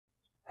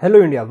Hello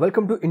India,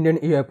 welcome to Indian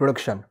AI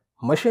production.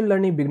 Machine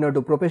learning beginner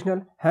to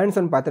professional hands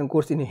on Python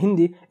course in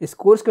Hindi. इस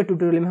course के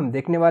tutorial में हम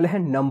देखने वाले हैं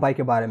नमपाई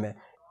के बारे में।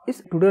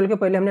 इस ट्यूटोरियल के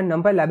पहले हमने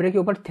नमपाई लाइब्रेरी के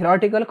ऊपर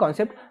थ्योरेटिकल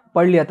कॉन्सेप्ट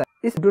पढ़ लिया था।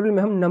 इस ट्यूटोरियल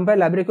में हम नमपाई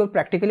लाइब्रेरी के ऊपर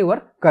प्रैक्टिकली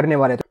वर्क करने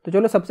वाले थे। तो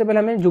चलो सबसे पहले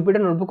हमें जुपिटर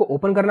नोटबुक को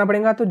ओपन करना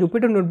पड़ेगा। तो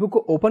जुपिटर नोटबुक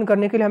को ओपन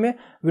करने के लिए हमें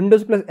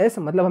Windows+S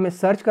मतलब हमें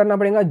सर्च करना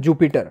पड़ेगा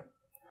जुपिटर।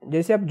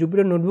 जैसे आप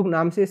जुपिटर नोटबुक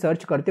नाम से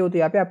सर्च करते हो तो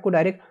यहाँ पे आपको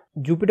डायरेक्ट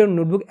जुपिटर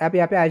नोटबुक ऐप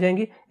यहाँ पे आ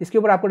जाएंगी। इसके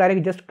ऊपर आपको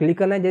डायरेक्ट जस्ट क्लिक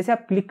करना है। जैसे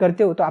आप क्लिक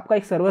करते हो तो आपका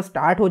एक सर्वर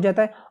स्टार्ट हो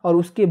जाता है और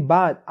उसके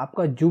बाद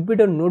आपका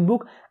जुपिटर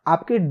नोटबुक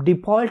आपके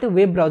डिफॉल्ट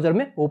वेब ब्राउजर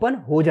में ओपन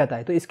हो जाता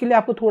है। तो इसके लिए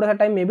आपको थोड़ा सा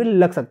टाइम में भी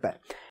लग सकता है।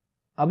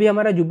 अभी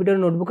हमारा जुपिटर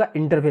नोटबुक का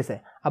इंटरफेस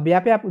है। अब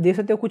यहाँ पे आप देख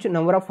सकते हो कुछ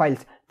number of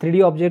files,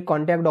 3D object,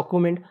 contact,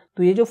 document.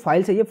 तो ये जो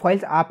फाइल्स है, ये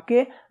फाइल्स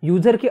आपके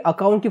यूजर के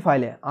अकाउंट की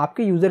फाइल है,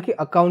 आपके यूजर के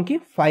अकाउंट की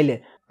फाइल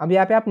है। अब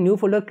यहाँ पे आप न्यू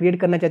फोल्डर क्रिएट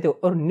करना चाहते हो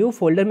और न्यू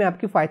फोल्डर में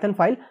आपकी पाइथन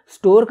फाइल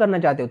स्टोर करना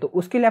चाहते हो। तो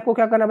उसके लिए आपको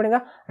क्या करना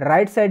पड़ेगा,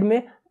 राइट साइड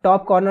में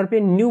टॉप कॉर्नर पे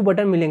न्यू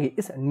बटन मिलेंगे,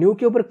 इस न्यू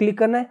के ऊपर क्लिक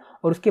करना है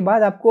और उसके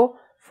बाद आपको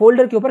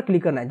फोल्डर के ऊपर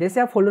क्लिक करना है।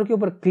 जैसे आप फोल्डर के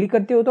ऊपर क्लिक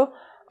करते हो तो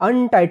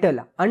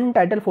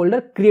अनटाइटल फोल्डर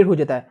क्रिएट हो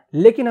जाता है।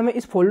 लेकिन हमें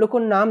इस फोल्डर को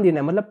नाम देना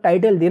है, मतलब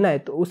टाइटल देना है।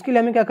 तो उसके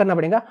लिए हमें क्या करना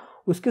पड़ेगा,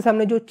 उसके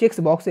सामने जो चेक्स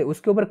बॉक्स है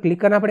उसके ऊपर क्लिक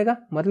करना पड़ेगा,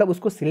 मतलब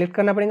उसको सिलेक्ट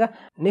करना पड़ेगा।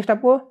 नेक्स्ट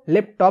आपको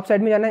लेफ्ट टॉप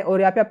साइड में जाना है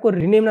और यहाँ पे आपको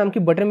रीनेम नाम की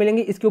बटन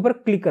मिलेंगी, इसके ऊपर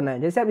क्लिक करना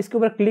है। जैसे आप इसके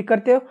ऊपर क्लिक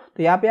करते हो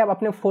तो यहाँ पे आप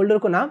अपने फोल्डर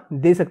को नाम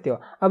दे सकते हो।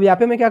 अब यहाँ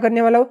पे मैं क्या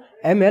करने वाला हूँ,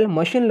 ML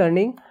machine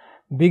learning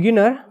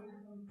beginner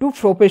to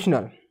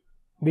professional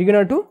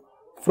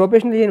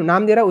ये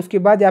नाम दे रहा हूँ। उसके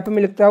बाद यहाँ पे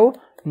मैं लिखता हूँ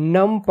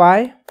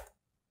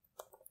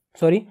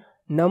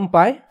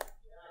नमपाई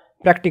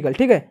प्रैक्टिकल।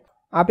 ठीक है,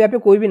 आप यहाँ पे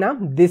कोई भी नाम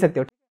दे सकते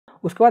हो।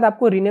 उसके बाद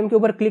आपको रीनेम के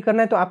ऊपर क्लिक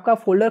करना है। तो आपका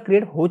फोल्डर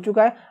क्रिएट हो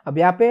चुका है। अब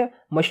यहाँ पे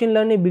machine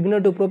learning beginner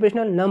to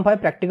professional नमपाई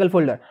practical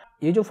folder,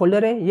 ये जो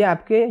फोल्डर है ये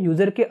आपके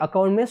यूजर के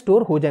अकाउंट में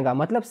स्टोर हो जाएगा,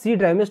 मतलब C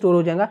ड्राइव में स्टोर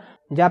हो जाएगा,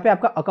 जहाँ पे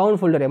आपका अकाउंट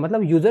फोल्डर है,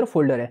 मतलब यूजर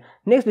फोल्डर है।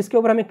 नेक्स्ट इसके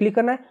ऊपर हमें क्लिक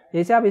करना है।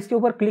 जैसे आप इसके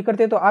ऊपर क्लिक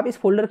करते हो तो आप इस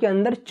फोल्डर के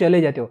अंदर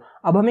चले जाते हो।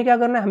 अब हमें क्या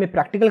करना है, हमें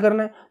प्रैक्टिकल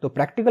करना है। तो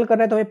प्रैक्टिकल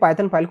करना है तो हमें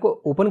पाइथन फाइल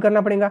को ओपन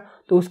करना पड़ेगा।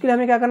 तो उसके लिए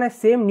हमें क्या करना है,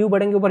 सेम न्यू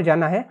बटन के ऊपर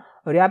जाना है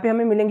और यहाँ पे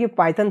हमें मिलेंगे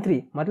पाइथन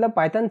 3 मतलब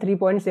Python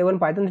 3.7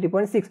 Python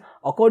 3.6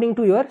 according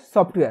to your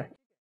software.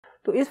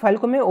 तो इस फाइल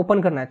को हमें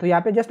ओपन करना है। तो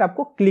यहाँ पे जस्ट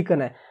आपको क्लिक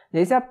करना है।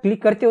 जैसे आप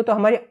क्लिक करते हो तो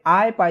हमारी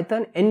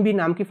IPython NB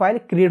नाम की फाइल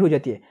क्रिएट हो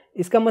जाती है।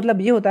 इसका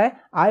मतलब ये होता है,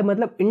 I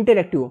मतलब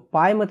इंटरेक्टिव,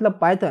 पाई मतलब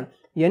पाइथन,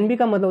 NB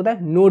का मतलब होता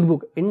है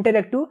नोटबुक,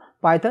 इंटरेक्टिव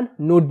पाइथन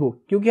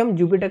नोटबुक, क्योंकि हम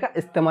जुपिटर का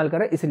इस्तेमाल कर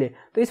रहे हैं इसलिए।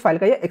 तो इस फाइल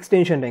का ये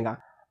एक्सटेंशन रहेगा।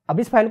 अब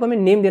इस फाइल को हमें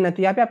नेम देना है।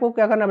 तो यहाँ पे आपको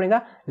क्या करना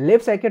पड़ेगा,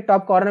 लेफ्ट साइड के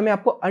टॉप कॉर्नर में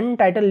आपको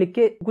अनटाइटल लिख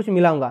के कुछ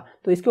मिलाऊंगा,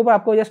 तो इसके ऊपर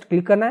आपको जस्ट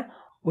क्लिक करना है।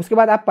 उसके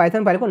बाद आप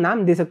पाइथन फाइल को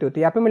नाम दे सकते हो।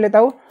 तो यहाँ पे मैं लेता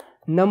हूँ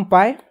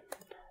नमपाई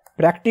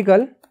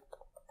प्रैक्टिकल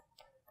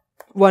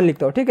 1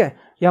 लिखता हूँ। ठीक है,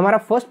 ये हमारा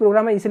फर्स्ट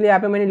प्रोग्राम है इसलिए यहाँ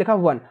पे मैंने लिखा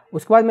 1।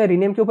 उसके बाद मैं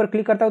रीनेम के ऊपर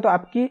क्लिक करता हूँ तो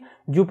आपकी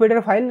जुपिटर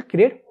फाइल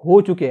क्रिएट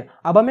हो चुकी है।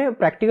 अब हमें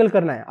प्रैक्टिकल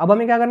करना है। अब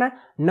हमें क्या करना है,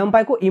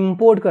 नमपाई को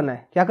इंपोर्ट करना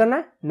है। क्या करना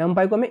है,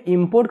 नमपाई को हमें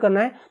इंपोर्ट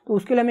करना है। तो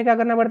उसके लिए हमें क्या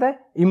करना पड़ता है,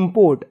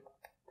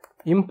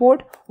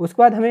 इंपोर्ट। उसके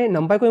बाद हमें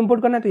नमपाई को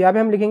इंपोर्ट करना है। तो यहाँ पे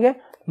हम लिखेंगे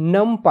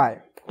नमपाई।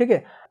 ठीक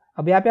है,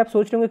 अब यहाँ पे आप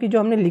सोच रहे होंगे कि जो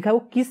हमने लिखा है वो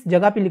किस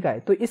जगह पे लिखा है।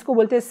 तो इसको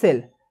बोलते हैं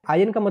सेल,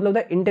 IN का मतलब होता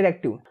है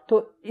इंटरेक्टिव।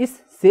 तो इस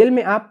सेल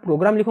में आप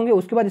प्रोग्राम लिखोगे,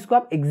 उसके बाद इसको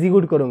आप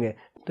एग्जीक्यूट करोगे।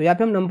 तो यहाँ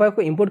पे हम नमपाई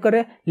को इंपोर्ट कर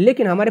रहे हैं,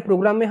 लेकिन हमारे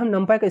प्रोग्राम में हम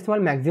नमपाई का इस्तेमाल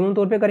मैक्सिमम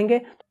तौर पे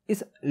करेंगे।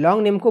 इस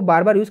लॉन्ग नेम को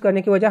बार बार यूज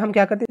करने की वजह हम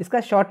क्या करते हैं, इसका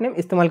शॉर्ट नेम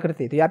इस्तेमाल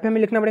करते हैं। तो यहाँ पे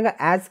हमें लिखना पड़ेगा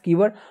एज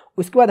कीवर्ड।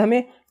 उसके बाद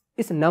हमें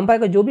इस नमपाई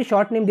का जो भी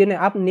शॉर्ट नेम देना है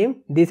आप नेम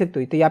दे सकते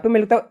हो। तो यहाँ पे मैं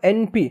लिखता हूँ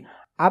NP,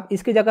 आप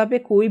इसके जगह पे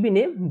कोई भी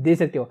नेम दे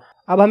सकते हो।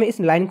 अब हमें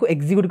इस लाइन को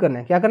एग्जीक्यूट करना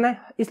है। क्या करना है,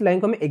 इस लाइन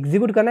को हमें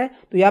एग्जीक्यूट करना है।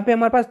 तो यहाँ पे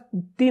हमारे पास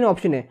 3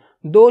 ऑप्शन है,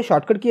 2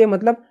 शॉर्टकट की है,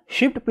 मतलब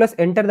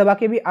Shift+Enter दबा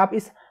के भी आप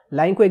इस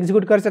लाइन को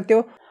एग्जीक्यूट कर सकते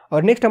हो।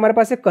 और नेक्स्ट हमारे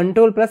पास है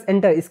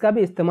Ctrl+Enter, इसका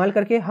भी इस्तेमाल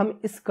करके हम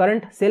इस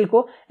करंट सेल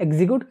को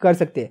एग्जीक्यूट कर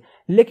सकते हैं।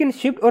 लेकिन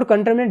शिफ्ट और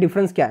कंट्रोल में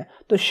डिफरेंस क्या है,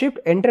 तो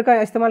Shift+Enter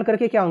का इस्तेमाल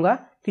करके क्या होगा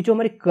कि जो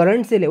हमारी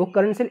करंट सेल है वो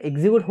करंट सेल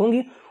एग्जीक्यूट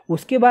होंगी,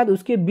 उसके बाद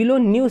उसके बिलो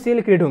न्यू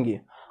सेल क्रिएट होंगी।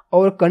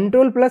 और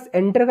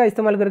Ctrl+Enter का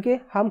इस्तेमाल करके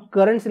हम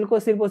करंट सेल को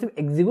सिर्फ और सिर्फ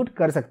एग्जीक्यूट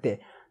कर सकते हैं।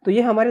 तो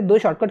ये हमारे 2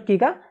 शॉर्टकट की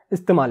का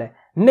इस्तेमाल है।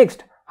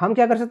 नेक्स्ट हम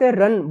क्या कर सकते हैं,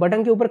 रन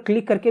बटन के ऊपर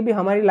क्लिक करके भी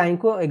हमारी लाइन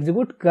को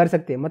एग्जीक्यूट कर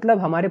सकते हैं, मतलब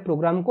हमारे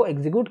प्रोग्राम को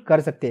एग्जीक्यूट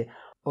कर सकते हैं।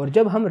 और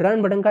जब हम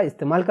रन बटन का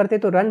इस्तेमाल करते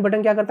हैं तो रन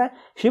बटन क्या करता है,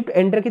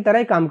 Shift+Enter की तरह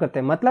ही काम करता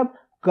है, मतलब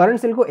करंट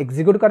सेल को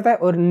एग्जीक्यूट करता है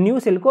और न्यू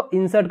सेल को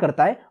इंसर्ट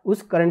करता है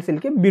उस करंट सेल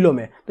के बिलो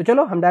में। तो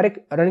चलो हम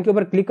डायरेक्ट रन के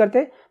ऊपर क्लिक करते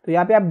हैं। तो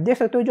यहाँ पे आप देख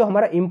सकते हो जो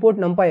हमारा इंपोर्ट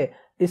नमपाई है,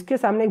 इसके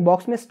सामने एक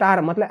बॉक्स में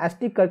स्टार मतलब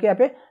एस्टिक करके यहाँ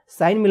पे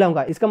साइन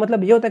मिलाऊंगा। इसका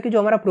मतलब ये होता है कि जो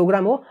हमारा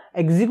प्रोग्राम हो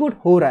एग्जीक्यूट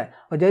हो रहा है।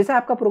 और जैसे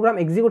आपका प्रोग्राम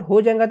एग्जीक्यूट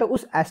हो जाएगा तो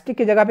उस एस्टिक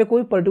की जगह पे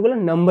कोई पर्टिकुलर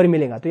नंबर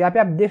मिलेगा। तो यहाँ पे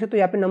आप देख सकते हो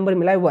यहाँ पे नंबर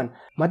मिला है 1,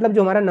 मतलब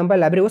जो हमारा नमपाई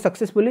लाइब्रेरी वो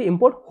सक्सेसफुली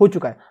इंपोर्ट हो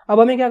चुका है। अब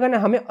हमें क्या करना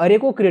है, हमें अरे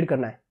को क्रिएट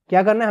करना है।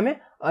 क्या करना है, हमें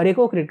अरे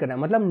को क्रिएट करना है,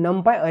 मतलब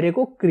नमपाई अरे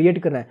को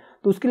क्रिएट करना है।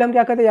 तो उसके लिए हम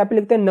क्या करते हैं, यहाँ पे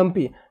लिखते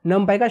हैं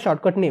नमपाई का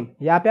शॉर्टकट नेम,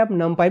 यहाँ पे आप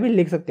नमपाई भी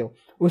लिख सकते हो।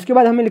 उसके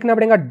बाद हमें लिखना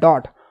पड़ेगा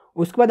डॉट।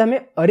 उसके बाद हमें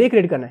अरे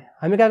क्रिएट करना है।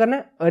 हमें क्या करना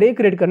है, अरे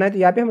क्रिएट करना है। तो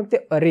यहाँ पे हम लिखते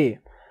हैं अरे।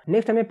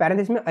 नेक्स्ट हमें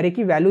पैरेंथेसिस में अरे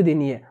की वैल्यू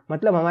देनी है,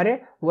 मतलब हमारे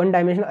 1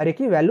 डायमेंशनल अरे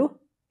की वैल्यू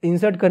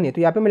इंसर्ट करनी है।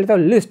 तो यहाँ पे मैं लेता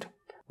हूँ लिस्ट,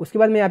 उसके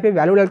बाद मैं यहाँ पे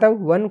वैल्यू डालता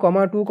हूँ 1,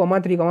 2,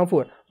 3,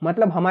 4,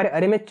 मतलब हमारे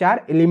अरे में 4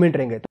 एलिमेंट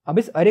रहेंगे। तो अब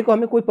इस अरे को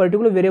हमें कोई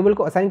पर्टिकुलर वेरिएबल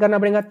को असाइन करना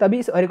पड़ेगा, तभी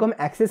इस अरे को हम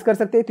एक्सेस कर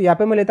सकते हैं। तो यहाँ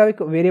पे मैं लेता हूँ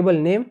एक वेरिएबल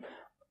नेम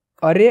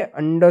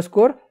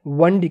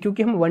array_1d,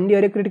 क्योंकि हम 1d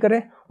अरे क्रिएट कर रहे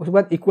हैं। उसके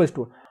बाद इक्वल्स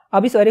टू,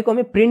 अब इस अरे को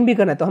हमें प्रिंट भी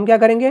करना है, तो हम क्या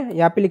करेंगे,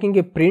 यहाँ पे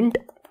लिखेंगे प्रिंट,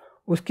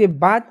 उसके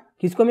बाद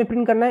किसको हमें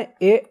प्रिंट करना है,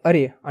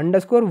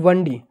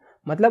 array_1d,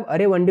 मतलब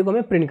अरे 1d को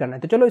हमें प्रिंट करना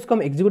है। तो चलो इसको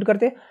हम एग्जीक्यूट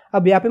करते हैं।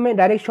 अब यहाँ पे मैं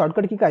डायरेक्ट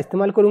शॉर्टकट की का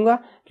इस्तेमाल करूंगा,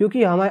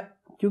 क्योंकि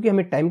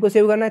हमें टाइम को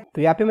सेव करना है।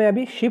 तो यहाँ पे मैं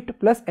अभी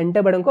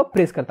Shift+Enter बटन को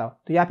प्रेस करता हूँ।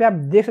 तो यहाँ पे आप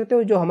देख सकते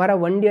हो जो हमारा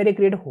 1D अरे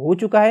क्रिएट हो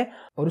चुका है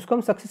और उसको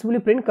हम सक्सेसफुली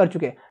प्रिंट कर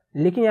चुके हैं।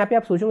 लेकिन यहाँ पे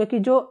आप सोचोगे कि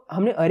जो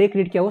हमने अरे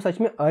क्रिएट किया वो सच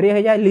में अरे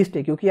है या लिस्ट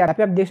है, क्योंकि यहाँ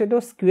पे आप देख सकते हो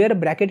स्क्वायर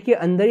ब्रैकेट के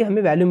अंदर ही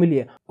हमें वैल्यू मिली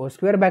है और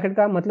स्क्वायर ब्रैकेट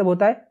का मतलब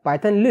होता है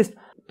पाइथन लिस्ट।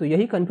 तो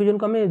यही कंफ्यूजन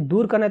को हमें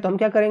दूर करना है, तो हम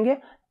क्या करेंगे,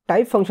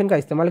 टाइप फंक्शन का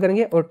इस्तेमाल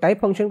करेंगे और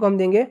टाइप फंक्शन को हम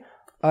देंगे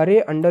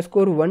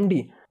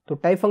array_1d। तो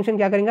टाइप फंक्शन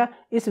क्या करेगा,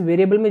 इस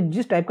वेरिएबल में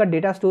जिस टाइप का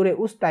डेटा स्टोर है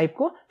उस टाइप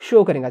को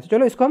शो करेगा। तो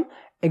चलो इसको हम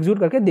एग्जीक्यूट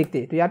करके देखते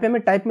हैं। तो यहाँ पे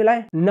हमें टाइप मिला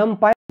है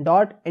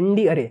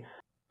numpy.nd अरे।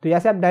 तो यहाँ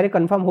से आप डायरेक्ट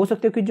कंफर्म हो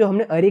सकते हो कि जो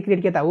हमने अरे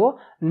क्रिएट किया था वो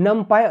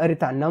numpy अरे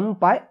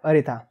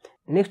था।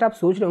 नेक्स्ट आप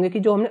सोच रहे होंगे कि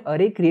जो हमने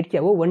अरे क्रिएट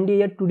किया वो 1D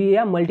या 2D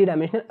या मल्टी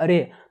डायमेंशनल अरे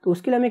है। तो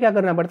उसके लिए हमें क्या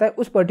करना पड़ता है,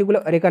 उस पर्टिकुलर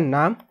अरे का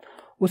नाम,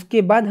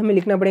 उसके बाद हमें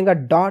लिखना पड़ेगा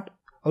डॉट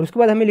और उसके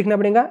बाद हमें लिखना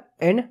पड़ेगा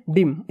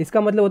ndim,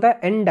 इसका मतलब होता है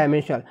n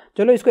डायमेंशनल।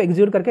 चलो इसको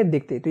एग्जीक्यूट करके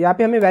देखते हैं। तो यहाँ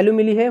पे हमें वैल्यू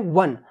मिली है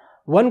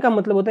 1 का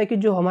मतलब होता है कि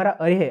जो हमारा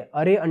अरे है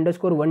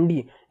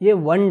array_1d ये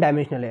 1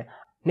 डायमेंशनल है।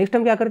 नेक्स्ट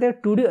हम क्या करते हैं,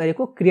 2D अरे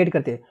को क्रिएट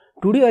करते हैं।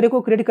 2D अरे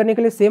को क्रिएट करने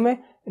के लिए सेम है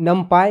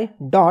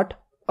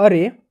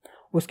numpy.array,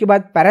 उसके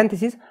बाद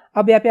पैरेंथेसिस।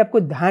 अब यहाँ पे आपको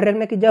ध्यान रखना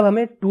है कि जब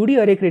हमें 2D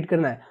अरे क्रिएट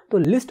करना है तो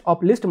लिस्ट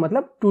ऑफ लिस्ट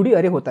मतलब 2D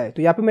अरे होता है।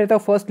 तो यहाँ पे मैं लेता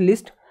हूँ फर्स्ट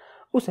लिस्ट,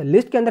 उस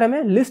लिस्ट के अंदर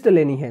हमें लिस्ट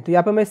लेनी है। तो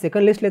यहाँ पे मैं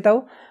सेकंड लिस्ट लेता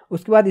हूँ,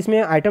 उसके बाद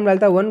इसमें आइटम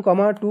डालता हूँ 1,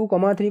 2,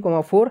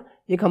 3, 4,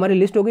 एक हमारी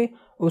लिस्ट हो गई,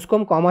 उसको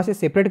हम कॉमा से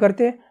सेपरेट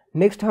करते हैं।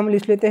 नेक्स्ट हम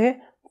लिस्ट लेते हैं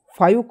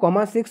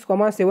 5,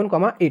 6,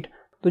 7, 8।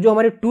 तो जो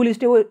हमारी 2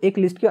 लिस्ट है वो एक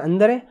लिस्ट के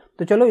अंदर है।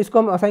 तो चलो इसको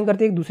हम असाइन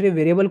करते हैं एक दूसरे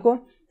वेरिएबल को।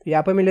 तो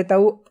यहाँ पर मैं लेता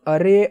हूँ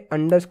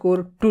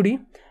array_2d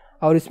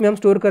और इसमें हम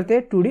स्टोर करते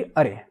हैं 2D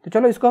अरे। तो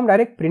चलो इसको हम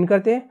डायरेक्ट प्रिंट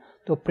करते हैं।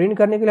 तो प्रिंट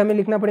करने के लिए हमें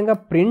लिखना पड़ेगा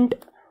प्रिंट,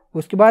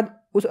 उसके बाद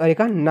उस अरे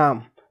का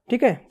नाम,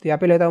 ठीक है। तो यहाँ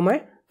पे लेता हूँ मैं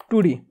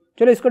 2D।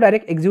 चलो इसको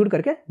डायरेक्ट एग्जीक्यूट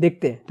करके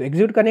देखते हैं। तो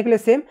एग्जीक्यूट करने के लिए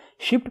सेम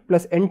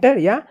Shift+Enter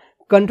या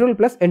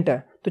Ctrl+Enter।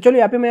 तो चलो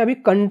यहाँ पे मैं अभी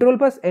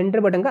Ctrl+Enter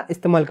बटन का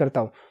इस्तेमाल करता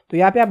हूँ। तो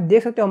यहाँ पे आप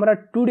देख सकते हो हमारा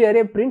 2D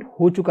अरे प्रिंट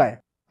हो चुका है।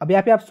 अब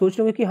यहाँ पे आप सोच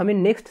रहे हो कि हमें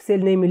नेक्स्ट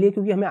सेल नहीं मिली है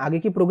क्योंकि हमें आगे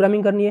की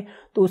प्रोग्रामिंग करनी है।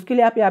 तो उसके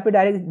लिए आप यहाँ पे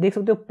डायरेक्ट देख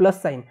सकते हो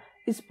प्लस साइन,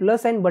 इस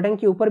प्लस साइन बटन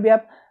के ऊपर भी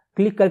आप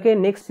क्लिक करके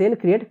नेक्स्ट सेल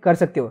क्रिएट कर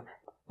सकते हो।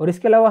 और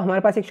इसके अलावा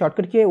हमारे पास एक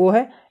शॉर्टकट की है, वो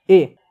है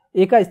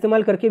ए का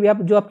इस्तेमाल करके भी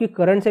आप जो आपकी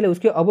करंट सेल है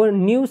उसके अब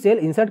न्यू सेल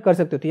इंसर्ट कर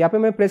सकते हो। तो यहाँ पे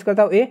मैं प्रेस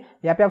करता हूँ ए,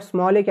 यहाँ पे आप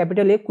स्मॉल ए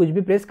कैपिटल ए कुछ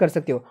भी प्रेस कर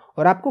सकते हो।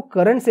 और आपको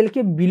करंट सेल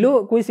के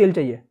बिलो कोई सेल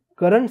चाहिए,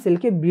 करंट सेल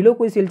के बिलो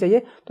कोई सेल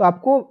चाहिए तो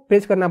आपको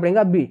प्रेस करना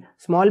पड़ेगा बी,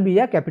 स्मॉल बी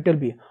या कैपिटल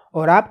बी।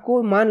 और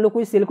आपको मान लो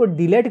कोई सेल को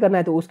डिलीट करना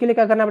है तो उसके लिए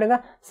क्या करना पड़ेगा,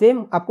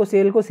 सेम आपको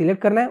सेल को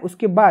सिलेक्ट करना है,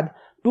 उसके बाद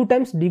 2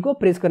 टाइम्स डी को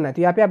प्रेस करना है।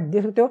 तो यहाँ पे आप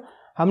देख सकते हो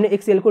हमने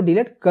एक सेल को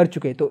डिलीट कर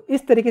चुके हैं। तो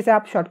इस तरीके से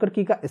आप शॉर्टकट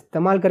की का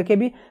इस्तेमाल करके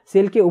भी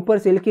सेल के ऊपर,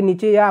 सेल के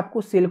नीचे या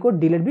आपको सेल को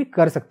डिलीट भी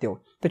कर सकते हो।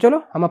 तो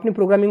चलो हम अपनी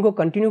प्रोग्रामिंग को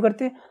कंटिन्यू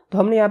करते हैं। तो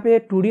हमने यहाँ पे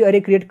 2D अरे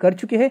क्रिएट कर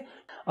चुके हैं।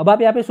 अब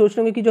आप यहाँ पे सोच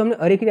रहे होंगे कि जो हमने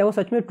अरे किया वो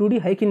सच में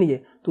 2D है कि नहीं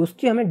है, तो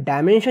उसकी हमें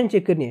डायमेंशन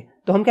चेक करनी है।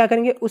 तो हम क्या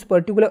करेंगे, उस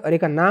पर्टिकुलर अरे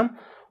का नाम,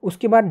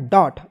 उसके बाद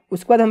डॉट,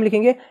 उसके बाद हम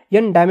लिखेंगे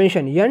n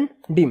डायमेंशन,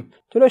 ndim।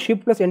 चलो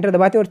Shift+Enter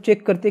दबाते और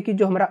चेक करते हैं कि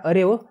जो हमारा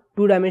अरे वो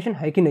 2 डायमेंशन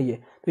है कि नहीं है।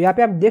 तो यहाँ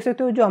पे आप देख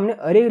सकते हो जो हमने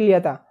अरे लिया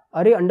था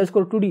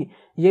array_2d,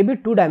 ये भी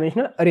 2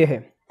 डायमेंशनल अरे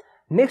है।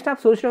 नेक्स्ट आप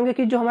सोच रहे होंगे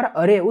कि जो हमारा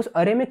अरे उस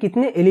अरे में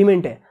कितने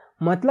एलिमेंट है,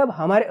 मतलब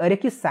हमारे अरे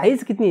की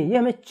साइज कितनी है, ये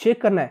हमें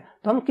चेक करना है।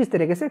 तो हम किस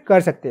तरीके से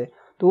कर सकते हैं,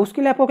 तो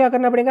उसके लिए आपको क्या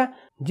करना पड़ेगा,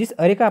 जिस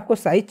अरे का आपको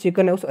साइज चेक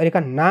करना है उस अरे का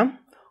नाम,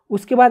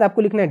 उसके बाद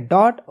आपको लिखना है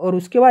डॉट और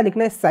उसके बाद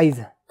लिखना है साइज।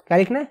 क्या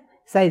लिखना है,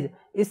 साइज।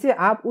 इससे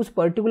आप उस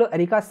पर्टिकुलर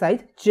अरे का साइज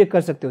चेक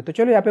कर सकते हो। तो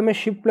चलो यहाँ पे मैं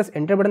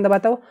Shift+Enter बटन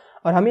दबाता हूँ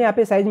और हमें यहाँ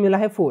पे साइज मिला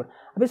है 4।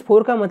 अब इस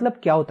 4 का मतलब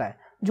क्या होता है,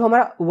 जो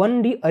हमारा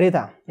 1D अरे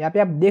था, यहाँ पे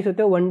आप देख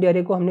सकते हो 1D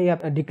अरे को हमने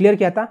यहाँ डिक्लेयर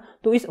किया था।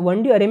 तो इस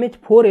 1D अरे में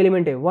 4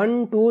 एलिमेंट है,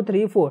 1 2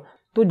 3 4।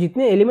 तो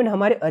जितने एलिमेंट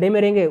हमारे अरे में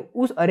रहेंगे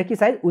उस अरे की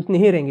साइज उतनी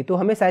ही रहेंगी। तो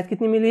हमें साइज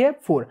कितनी मिली है,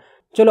 4।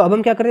 चलो अब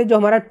हम क्या करते हैं, जो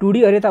हमारा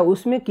 2D अरे था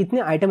उसमें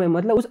कितने आइटम है,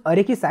 मतलब उस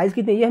अरे की साइज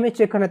कितनी, ये हमें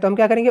चेक करना है। तो हम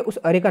क्या करेंगे, उस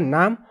अरे का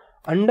नाम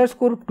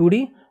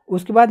 _2D,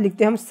 उसके बाद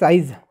लिखते हैं हम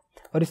साइज,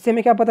 और इससे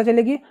हमें क्या पता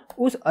चलेगी,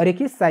 उस अरे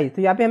की साइज।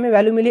 तो यहाँ पे हमें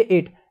वैल्यू मिली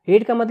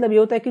 8 का मतलब ये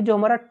होता है कि जो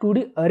हमारा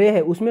 2D अरे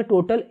है उसमें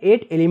टोटल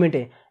 8 एलिमेंट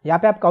है। यहाँ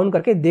पे आप काउंट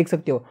करके देख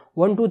सकते हो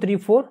 1 2 3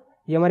 4,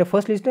 ये हमारे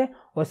फर्स्ट लिस्ट है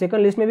और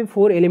सेकंड लिस्ट में भी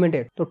 4 एलिमेंट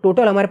है। तो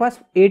टोटल हमारे पास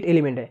 8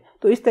 एलिमेंट है।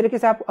 तो इस तरीके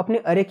से आप अपने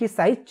अरे की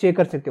साइज चेक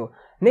कर सकते हो।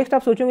 नेक्स्ट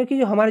आप सोचोगे कि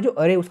जो हमारा जो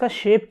अरे उसका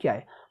शेप क्या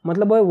है,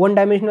 मतलब वन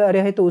डायमेंशनल अरे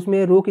है तो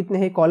उसमें रो कितने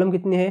हैं, कॉलम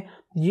कितने हैं,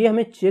 ये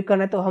हमें चेक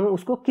करना है। तो हम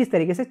उसको किस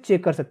तरीके से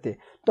चेक कर सकते हैं,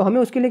 तो हमें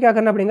उसके लिए क्या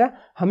करना पड़ेगा,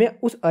 हमें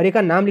उस अरे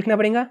का नाम लिखना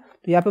पड़ेगा।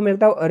 तो यहाँ पे मैं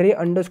लिखता हूँ अरे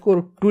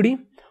अंडरस्कोर 2D।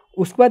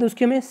 उसके बाद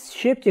उसकी हमें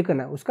शेप चेक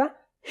करना है, उसका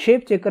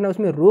शेप चेक करना है,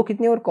 उसमें रो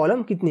कितने और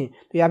कॉलम कितने।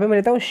 तो यहाँ पे मैं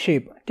लेता हूँ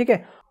शेप, ठीक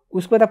है।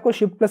 उसके बाद आपको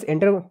शिफ्ट प्लस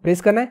एंटर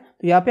प्रेस करना है।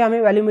 तो यहाँ पे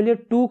हमें वैल्यू मिली है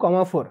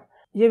 2,4,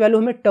 ये वैल्यू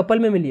हमें टपल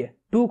में मिली है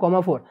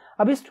 2,4।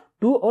 अब इस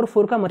 2 और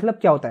 4 का मतलब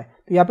क्या होता है,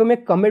 तो यहाँ पे मैं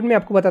कमेंट में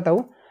आपको बताता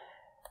हूँ।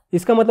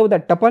 इसका मतलब होता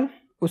है टपल,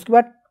 उसके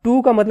बाद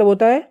 2 का मतलब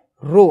होता है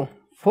रो।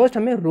 फर्स्ट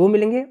हमें रो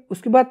मिलेंगे,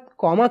 उसके बाद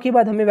कॉमा के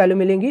बाद हमें वैल्यू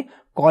मिलेंगी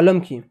कॉलम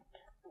की,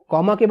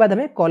 कॉमा के बाद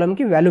हमें कॉलम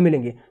की वैल्यू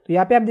मिलेंगी। तो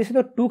यहाँ पे आप देख सकते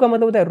हो 2 का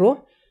मतलब होता है रो।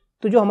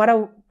 तो जो हमारा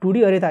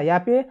 2D अरे था,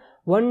 यहाँ पे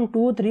 1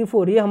 2 3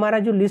 4 ये हमारा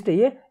जो लिस्ट है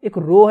ये एक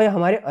रो है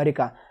हमारे अरे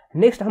का।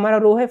 नेक्स्ट हमारा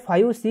रो है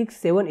 5 6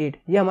 7 8,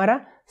 ये हमारा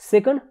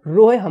सेकंड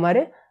रो है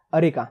हमारे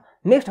अरे का।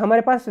 नेक्स्ट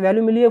हमारे पास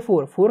वैल्यू मिली है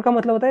 4 का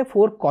मतलब होता है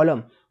 4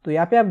 कॉलम। तो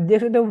यहाँ पे आप देख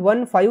सकते हो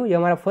 1 5 ये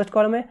हमारा फर्स्ट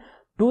कॉलम है,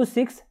 2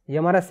 6 ये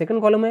हमारा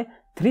सेकंड कॉलम है,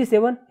 3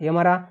 7 ये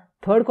हमारा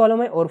थर्ड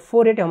कॉलम है और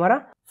 4 8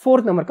 हमारा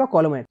फोर्थ नंबर का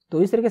कॉलम है।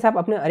 तो इस तरीके से आप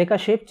अपने अरे का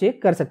शेप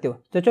चेक कर सकते हो।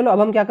 तो चलो अब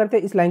हम क्या करते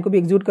हैं, इस लाइन को भी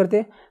एग्जीक्यूट करते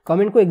हैं।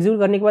 कमेंट को एग्जीक्यूट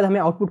करने के बाद हमें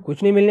आउटपुट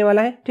कुछ नहीं मिलने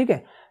वाला है, ठीक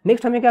है।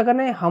 नेक्स्ट हमें क्या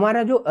करना है,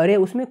 हमारा जो अरे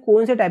उसमें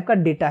कौन से टाइप का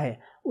डेटा है,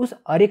 उस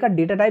अरे का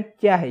डेटा टाइप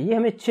क्या है ये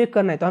हमें चेक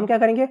करना है। तो हम क्या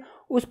करेंगे,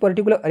 उस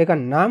पर्टिकुलर अरे का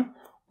नाम,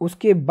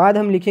 उसके बाद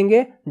हम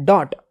लिखेंगे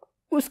डॉट,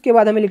 उसके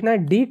बाद हमें लिखना है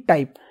डी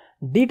टाइप।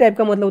 डी टाइप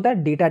का मतलब होता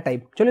है डेटा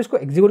टाइप। चलो इसको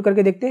एग्जीक्यूट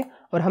करके देखते हैं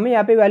और हमें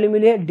यहाँ पे वैल्यू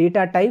मिली है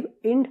डेटा टाइप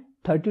int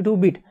 32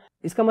 बिट।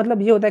 इसका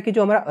मतलब ये होता है कि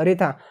जो हमारा अरे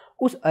था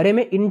उस अरे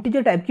में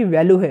इंटीजर टाइप की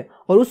वैल्यू है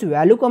और उस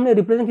वैल्यू को हमने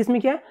रिप्रेजेंट किसमें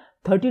किया है,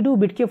 32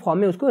 बिट के फॉर्म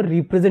में उसको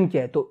रिप्रेजेंट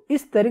किया है। तो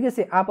इस तरीके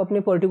से आप अपने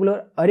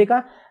पर्टिकुलर अरे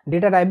का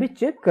डेटा टाइप भी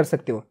चेक कर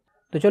सकते हो।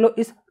 तो चलो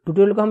इस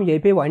ट्यूटोरियल को हम यहीं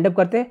पे वाइंड अप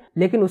करते हैं,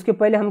 लेकिन उसके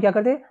पहले हम क्या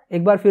करते हैं,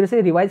 एक बार फिर से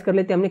रिवाइज कर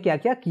लेते हैं हमने क्या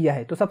क्या किया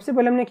है। तो सबसे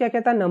पहले हमने क्या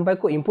किया था, नमपाई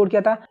को इंपोर्ट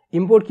किया था,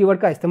 इंपोर्ट कीवर्ड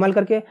का इस्तेमाल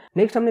करके।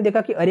 नेक्स्ट हमने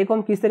देखा कि अरे को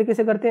हम किस तरीके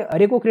से करते हैं।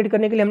 अरे को क्रिएट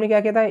करने के लिए हमने क्या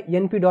किया था,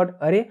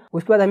 np.array।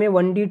 उसके बाद हमें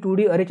 1D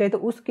 2D अरे चाहिए तो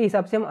उसके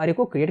हिसाब से हम अरे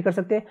को क्रिएट कर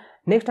सकते हैं।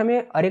 नेक्स्ट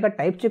हमें अरे का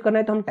टाइप चेक करना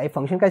है तो हम टाइप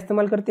फंक्शन का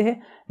इस्तेमाल करते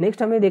हैं।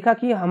 नेक्स्ट हमने देखा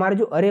कि हमारा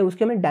जो अरे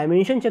उसके हमें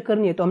डायमेंशन चेक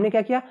करनी है तो हमने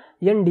क्या किया,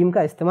 ndim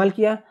का इस्तेमाल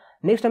किया।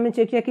 नेक्स्ट हमने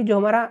चेक किया कि जो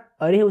हमारा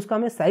अरे है उसका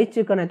हमें साइज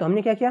चेक करना है तो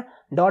हमने क्या किया,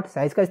 डॉट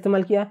साइज का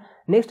इस्तेमाल किया।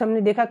 नेक्स्ट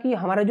हमने देखा कि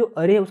हमारा जो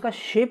अरे है उसका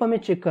शेप हमें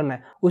चेक करना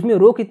है, उसमें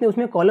रो कितने,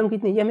 उसमें कॉलम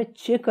कितने, ये हमें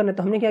चेक करना है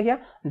तो हमने क्या किया,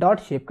 डॉट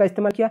शेप का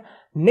इस्तेमाल किया।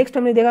 नेक्स्ट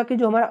हमने देखा कि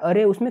जो हमारा अरे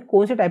है उसमें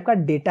कौन से टाइप का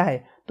डेटा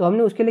है तो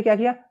हमने उसके लिए क्या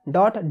किया,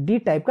 डॉट डी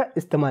टाइप का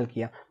इस्तेमाल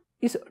किया।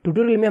 इस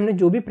ट्यूटोरियल में हमने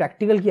जो भी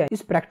प्रैक्टिकल किया,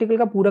 इस प्रैक्टिकल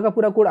का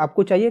पूरा कोड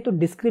आपको चाहिए तो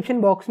डिस्क्रिप्शन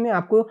बॉक्स में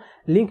आपको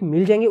लिंक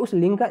मिल जाएंगे, उस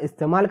लिंक का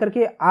इस्तेमाल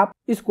करके आप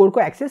इस कोड को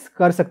एक्सेस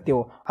कर सकते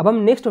हो। अब हम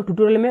नेक्स्ट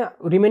ट्यूटोरियल में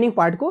रिमेनिंग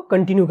पार्ट को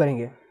कंटिन्यू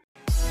करेंगे।